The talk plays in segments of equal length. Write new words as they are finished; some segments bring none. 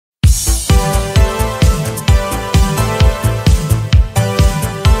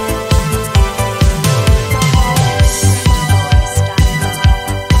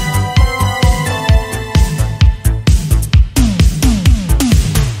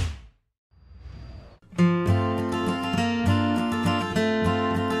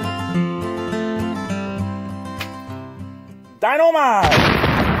Dynamite!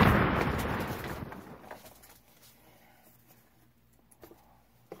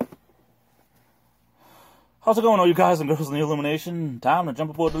 How's it going, all you guys and girls in the Illumination? Time to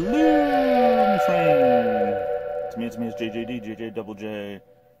jump aboard the Loom train. It's me, it's JJD, JJ,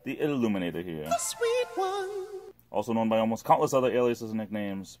 the Illuminator here. The sweet one. Also known by almost countless other aliases and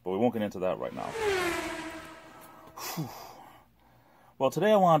nicknames, but we won't get into that right now. Whew. Well,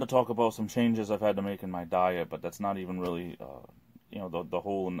 today I wanted to talk about some changes I've had to make in my diet, but that's not even really, the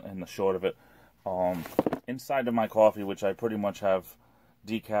whole and the short of it. Inside of my coffee, which I pretty much have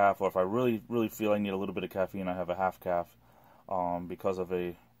decaf, or if I really feel I need a little bit of caffeine, I have a half calf, because of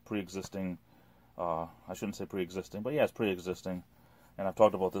a pre-existing, I shouldn't say pre-existing, but yeah, it's pre-existing, and I've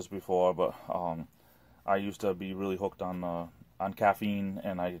talked about this before, but I used to be really hooked on caffeine,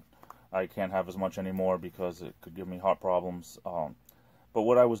 and I can't have as much anymore because it could give me heart problems. But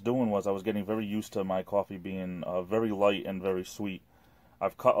what I was doing was I was getting very used to my coffee being very light and very sweet.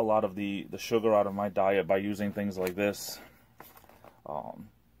 I've cut a lot of the sugar out of my diet by using things like this.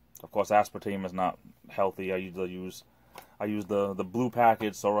 Of course, aspartame is not healthy. I usually use the blue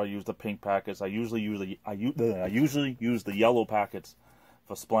packets, or I use the pink packets. I usually use the yellow packets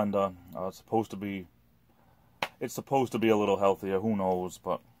for Splenda. It's supposed to be a little healthier. Who knows?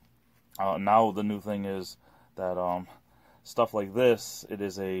 But now the new thing is that stuff like this, it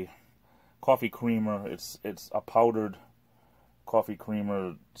is a coffee creamer. It's a powdered coffee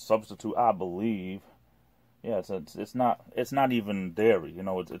creamer substitute, I believe. Yeah, it's not even dairy. You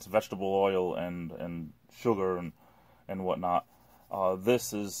know, it's vegetable oil and sugar and whatnot.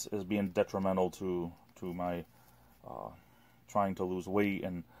 This is being detrimental to my trying to lose weight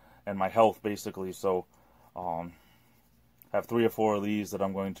and my health, basically. So I have 3 or 4 of these that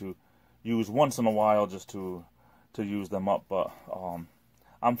I'm going to use once in a while just to use them up. But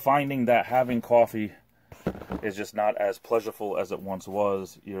I'm finding that having coffee is just not as pleasurable as it once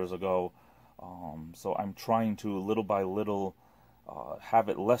was years ago. So I'm trying to, little by little, have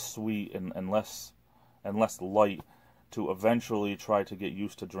it less sweet and less light, to eventually try to get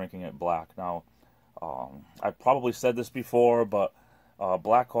used to drinking it black. Now, I've probably said this before, but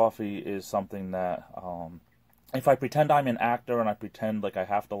black coffee is something that, if I pretend I'm an actor and I pretend like I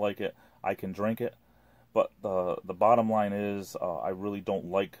have to like it, I can drink it. But the bottom line is, I really don't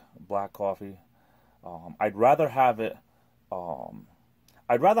like black coffee. I'd rather have it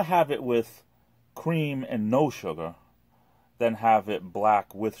with cream and no sugar than have it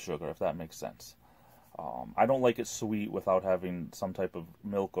black with sugar, if that makes sense. I don't like it sweet without having some type of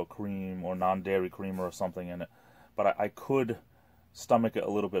milk or cream or non-dairy creamer or something in it. But I could stomach it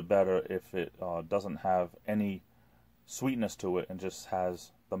a little bit better if it doesn't have any sweetness to it and just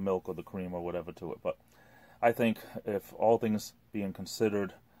has the milk or the cream or whatever to it. But I think, if all things being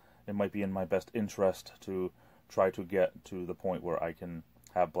considered, it might be in my best interest to try to get to the point where I can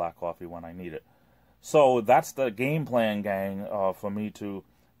have black coffee when I need it. So that's the game plan, gang, for me to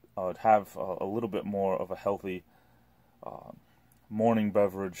have a little bit more of a healthy morning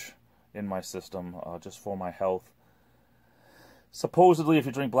beverage in my system, just for my health. Supposedly, if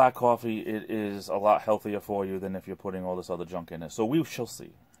you drink black coffee, it is a lot healthier for you than if you're putting all this other junk in it. So we shall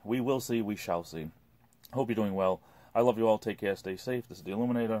see. We will see. We shall see. Hope you're doing well. I love you all. Take care. Stay safe. This is the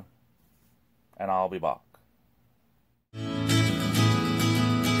Illuminator, and I'll be back.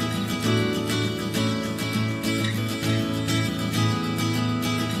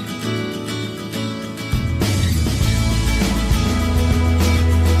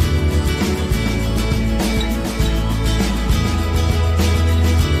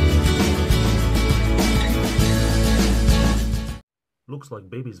 Looks like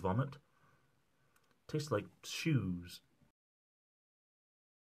baby's vomit. Tastes like shoes.